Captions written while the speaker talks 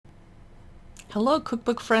Hello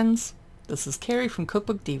cookbook friends, this is Carrie from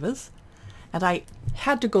Cookbook Divas, and I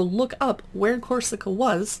had to go look up where Corsica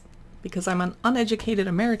was because I'm an uneducated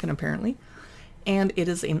American apparently, and it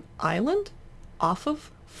is an island off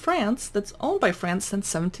of France that's owned by France since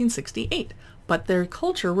 1768, but their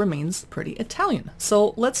culture remains pretty Italian.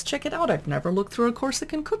 So let's check it out. I've never looked through a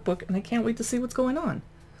Corsican cookbook and I can't wait to see what's going on.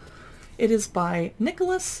 It is by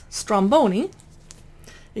Nicolas Stromboni.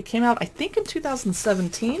 It came out I think in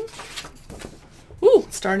 2017. Ooh,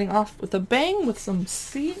 starting off with a bang with some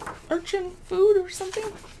sea urchin food or something.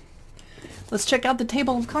 Let's check out the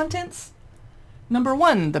table of contents. Number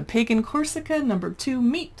 1, the pig in Corsica. Number 2,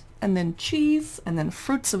 meat, and then cheese, and then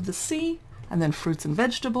fruits of the sea, and then fruits and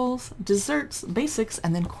vegetables, desserts, basics,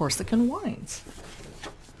 and then Corsican wines.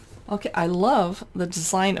 Okay, I love the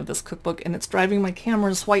design of this cookbook, and it's driving my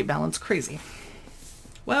camera's white balance crazy.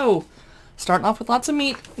 Whoa, starting off with lots of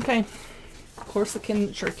meat. Okay, Corsican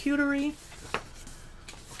charcuterie.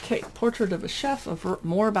 Okay, portrait of a chef,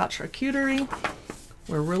 more about charcuterie.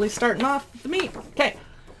 We're really starting off with the meat. Okay,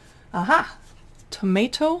 aha,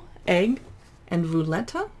 tomato, egg, and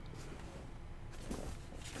ruleta.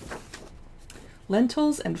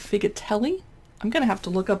 Lentils and figatelli. I'm gonna have to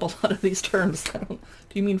look up a lot of these terms. Do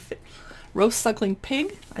you mean roast suckling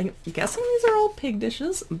pig? I'm guessing these are all pig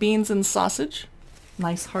dishes. Beans and sausage.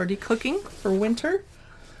 Nice hearty cooking for winter.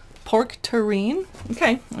 Pork terrine.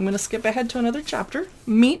 Okay, I'm going to skip ahead to another chapter.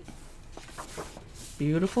 Meat.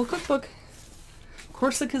 Beautiful cookbook.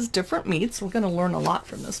 Corsica's different meats. We're going to learn a lot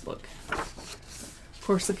from this book.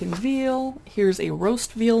 Corsican veal. Here's a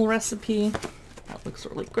roast veal recipe. That looks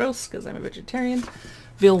really gross because I'm a vegetarian.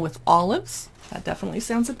 Veal with olives. That definitely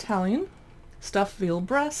sounds Italian. Stuffed veal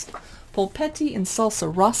breast. Polpetti in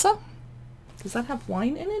salsa rossa. Does that have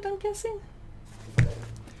wine in it, I'm guessing?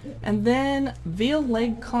 And then veal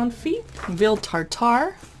leg confit, veal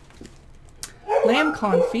tartare, lamb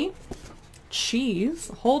confit, cheese,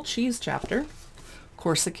 a whole cheese chapter,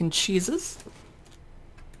 Corsican cheeses.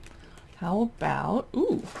 How about,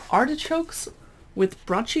 ooh, artichokes with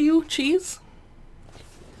braccio cheese.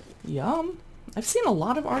 Yum. I've seen a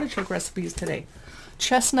lot of artichoke recipes today.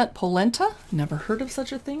 Chestnut polenta, never heard of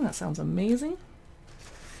such a thing. That sounds amazing.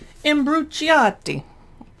 Imbrucciati,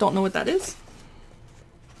 don't know what that is.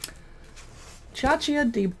 Ciaccia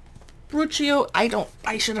di Bruccio.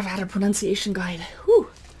 I should have had a pronunciation guide. Whew.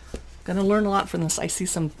 Gonna learn a lot from this. I see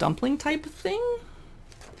some dumpling type of thing.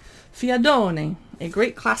 Fiadone, a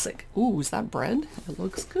great classic. Ooh, is that bread? It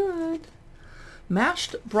looks good.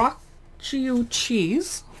 Mashed braccio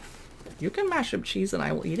cheese. You can mash up cheese and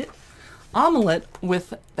I will eat it. Omelette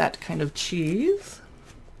with that kind of cheese.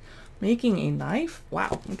 Making a knife.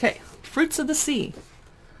 Wow. Okay. Fruits of the sea.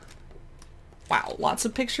 Wow, lots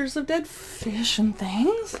of pictures of dead fish and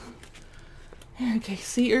things. Okay,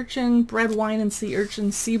 sea urchin, bread, wine, and sea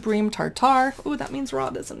urchin, sea bream tartare. Ooh, that means raw,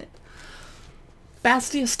 doesn't it?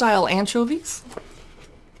 Bastia-style anchovies.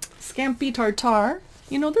 Scampi tartare.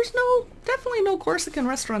 You know, there's definitely no Corsican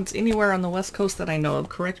restaurants anywhere on the west coast that I know of.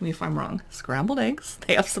 Correct me if I'm wrong. Scrambled eggs.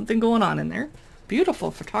 They have something going on in there. Beautiful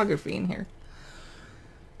photography in here.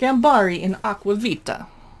 Gambari in aquavita.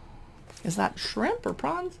 Is that shrimp or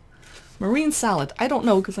prawns? Marine salad. I don't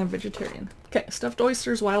know because I'm vegetarian. Okay, stuffed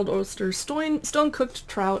oysters, wild oysters, stone-cooked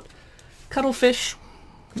trout, cuttlefish.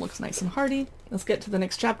 Looks nice and hearty. Let's get to the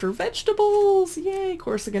next chapter. Vegetables! Yay!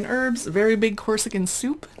 Corsican herbs. Very big Corsican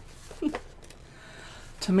soup.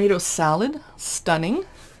 Tomato salad. Stunning.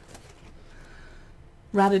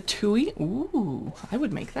 Ratatouille. Ooh, I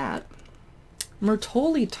would make that.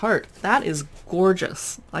 Myrtoli tart. That is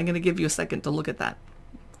gorgeous. I'm going to give you a second to look at that.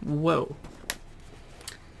 Whoa.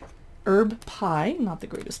 Herb pie, not the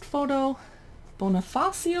greatest photo.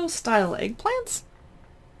 Bonifacio style eggplants?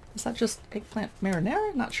 Is that just eggplant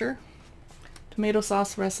marinara? Not sure. Tomato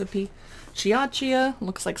sauce recipe. Ciaccia,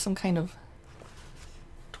 looks like some kind of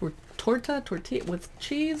tortilla with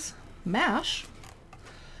cheese. Mash.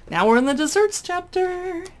 Now we're in the desserts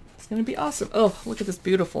chapter. It's going to be awesome. Oh, look at this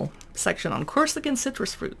beautiful section on Corsican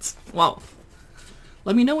citrus fruits. Wow.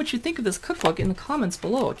 Let me know what you think of this cookbook in the comments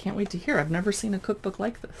below. I can't wait to hear. I've never seen a cookbook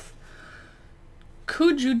like this.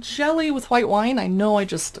 Kuju jelly with white wine. I know I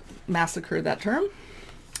just massacred that term.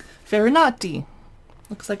 Farinati.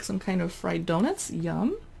 Looks like some kind of fried donuts.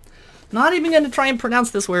 Yum. Not even going to try and pronounce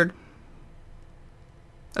this word.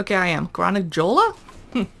 Okay, I am. Granagiola?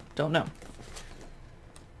 Don't know.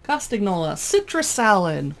 Castagnola. Citrus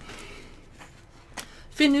salad.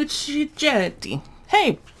 Finuccigetti.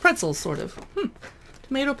 Hey, pretzels, sort of.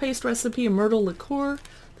 Tomato paste recipe, a myrtle liqueur,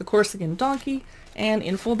 the Corsican donkey, and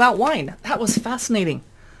info about wine. That was fascinating.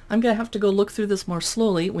 I'm going to have to go look through this more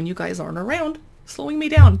slowly when you guys aren't around. slowing me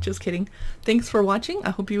down. Just kidding. Thanks for watching.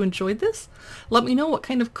 I hope you enjoyed this. Let me know what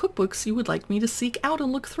kind of cookbooks you would like me to seek out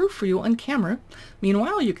and look through for you on camera.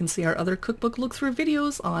 Meanwhile, you can see our other cookbook look-through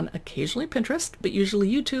videos on occasionally Pinterest, but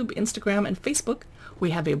usually YouTube, Instagram, and Facebook. We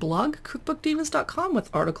have a blog, cookbookdivas.com, with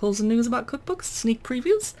articles and news about cookbooks, sneak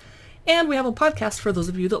previews, and we have a podcast for those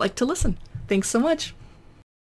of you that like to listen. Thanks so much.